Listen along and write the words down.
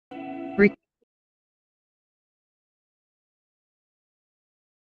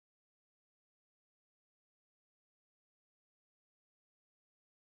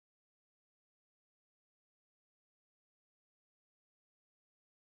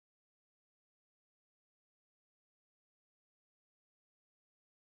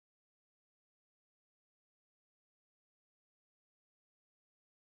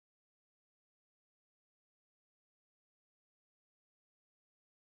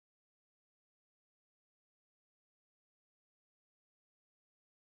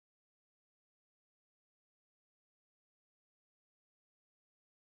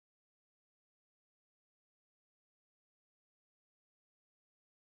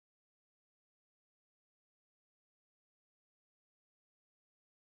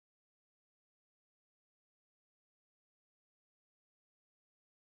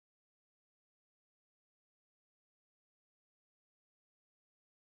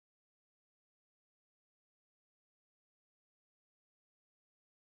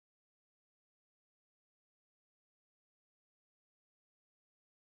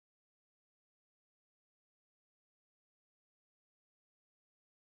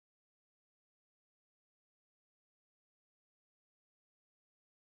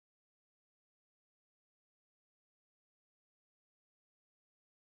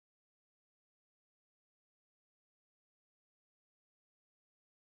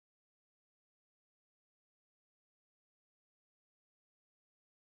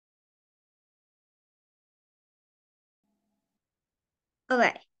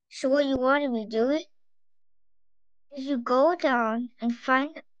Alright, so what you want to be doing is you go down and find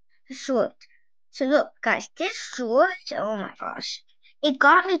the short. So look, guys, this short, oh my gosh, it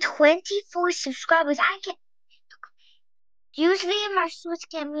got me 24 subscribers. Usually my shorts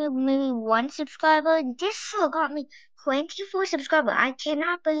get me maybe 1 subscriber. This short got me 24 subscribers. I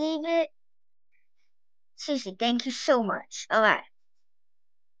cannot believe it. Seriously, thank you so much. Alright.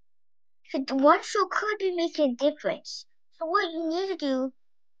 One short could be making a difference. So what you need to do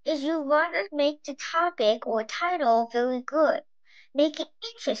is you want to make the topic or title very good. Make it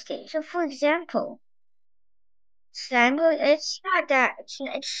interesting. So for example, slime, it's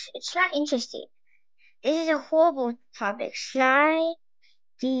not interesting. This is a horrible topic. Slime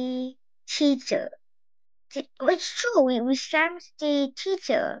the teacher. It's true, we slammed the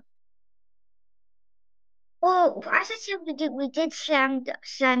teacher. Well, I said we did slam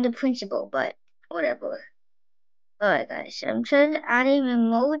the principal, but whatever. Alright guys, I'm trying to add an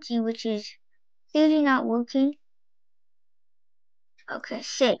emoji which is clearly not working. Okay,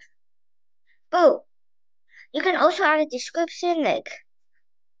 save. Oh, you can also add a description like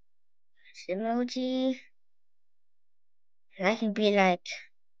emoji. That can be like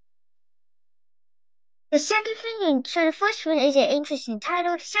the second thing. So the first one is an interesting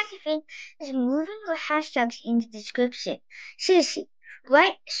title. The second thing is moving your hashtags in the description. Seriously,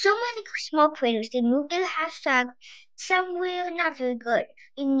 right? So many small creators they move their hashtag somewhere not very good.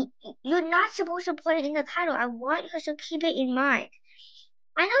 You're not supposed to put it in the title. I want you to keep it in mind.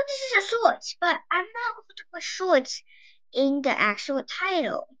 I know this is a shorts, but I'm not going to put shorts in the actual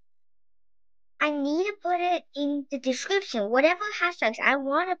title. I need to put it in the description. Whatever hashtags I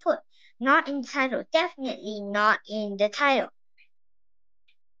want to put, not in the title. Definitely not in the title.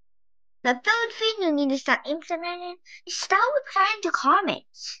 The third thing you need to start implementing is start replying to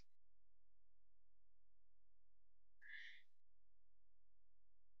comments.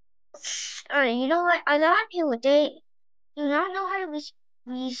 You know what? A lot of people, they do not know how to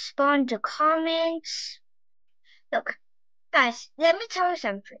respond to comments. Look, guys, let me tell you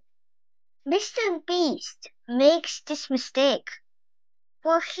something. Mr. Beast makes this mistake.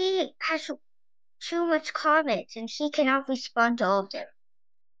 Well, he has too much comments and he cannot respond to all of them.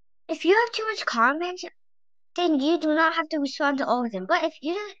 If you have too much comments, then you do not have to respond to all of them. But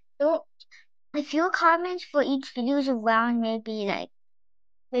if your comments for each video is around maybe 100,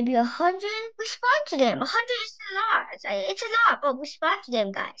 respond to them. 100 is a lot. It's a lot, but respond to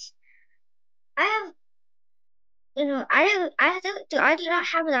them, guys. I have, I do not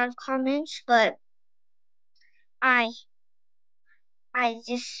have a lot of comments, but I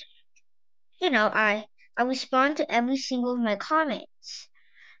just, I respond to every single of my comments.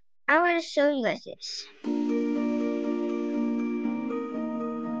 I want to show you guys this.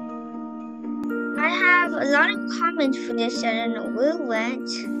 I have a lot of comments for this. I don't know where it went.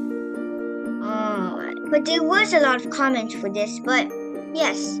 But there was a lot of comments for this. But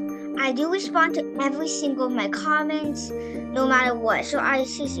yes, I do respond to every single of my comments, no matter what. So I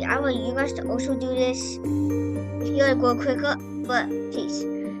want you guys to also do this. If you gotta go quicker, but please,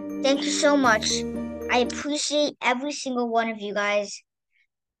 thank you so much. I appreciate every single one of you guys.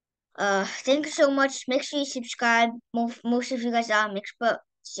 Thank you so much. Make sure you subscribe. Most of you guys are mixed, but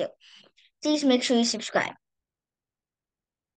still, please make sure you subscribe.